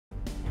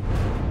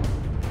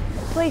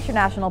Glacier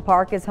National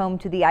Park is home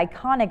to the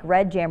iconic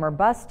Red Jammer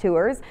bus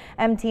tours.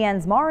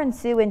 MTN's Marin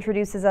Sue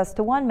introduces us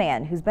to one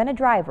man who's been a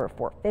driver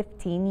for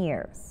 15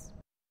 years.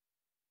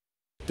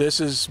 This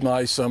is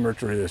my summer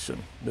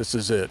tradition. This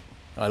is it.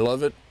 I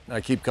love it.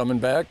 I keep coming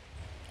back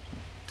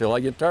till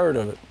I get tired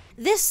of it.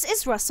 This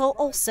is Russell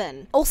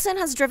Olson. Olson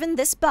has driven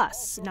this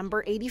bus,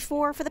 number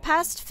 84, for the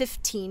past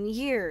 15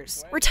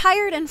 years.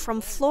 Retired and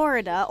from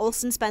Florida,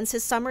 Olson spends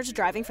his summers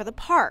driving for the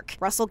park.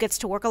 Russell gets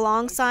to work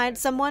alongside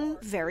someone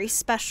very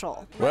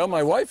special. Well,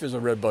 my wife is a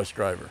red bus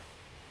driver.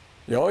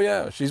 Oh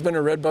yeah, she's been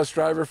a red bus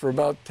driver for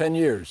about 10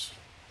 years.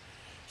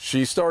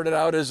 She started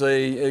out as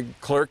a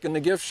clerk in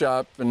the gift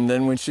shop, and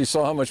then when she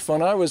saw how much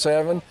fun I was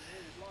having,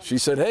 she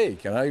said, hey,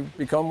 can I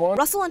become one?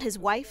 Russell and his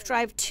wife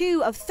drive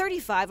 2 of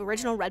 35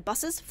 original red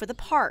buses for the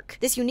park.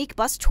 This unique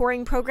bus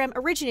touring program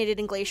originated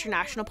in Glacier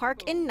National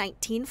Park in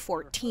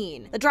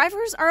 1914. The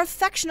drivers are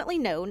affectionately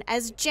known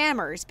as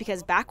jammers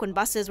because back when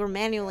buses were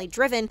manually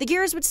driven, the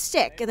gears would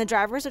stick and the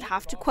drivers would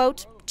have to,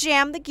 quote,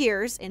 jam the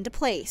gears into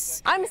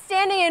place. I'm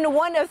standing in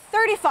one of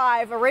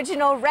 35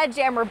 original Red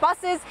Jammer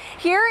buses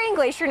here in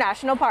Glacier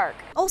National Park.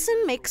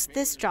 Olson makes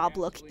this job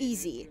look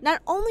easy.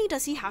 Not only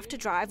does he have to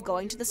drive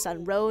going to the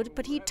Sun Road,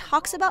 but he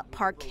talks about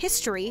park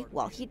history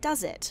while he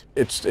does it.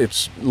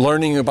 It's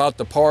learning about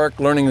the park,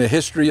 learning the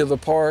history of the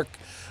park,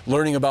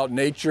 learning about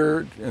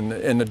nature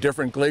and the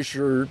different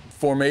glacier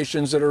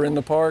formations that are in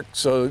the park.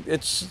 So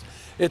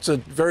it's a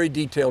very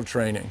detailed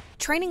training.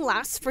 Training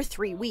lasts for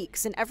 3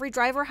 weeks, and every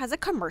driver has a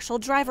commercial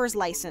driver's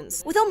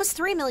license. With almost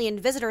 3 million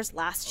visitors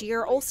last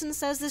year, Olson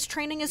says this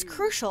training is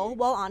crucial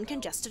while on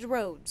congested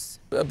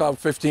roads. About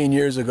 15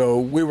 years ago,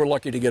 we were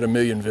lucky to get 1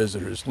 million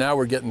visitors. Now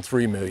we're getting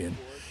 3 million.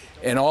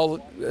 And all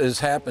that has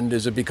happened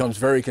is it becomes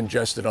very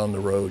congested on the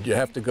road. You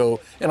have to go,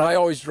 and I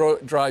always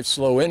drive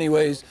slow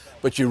anyways,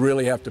 but you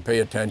really have to pay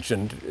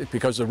attention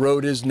because the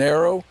road is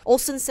narrow.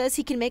 Olson says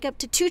he can make up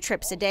to 2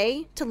 trips a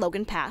day to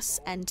Logan Pass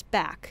and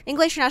back. In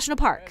Glacier National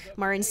Park,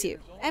 Marin Sue,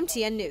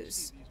 MTN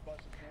News.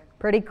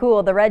 Pretty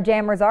cool. The Red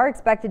Jammers are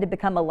expected to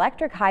become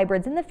electric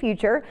hybrids in the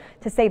future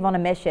to save on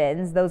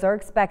emissions. Those are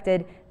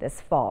expected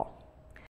this fall.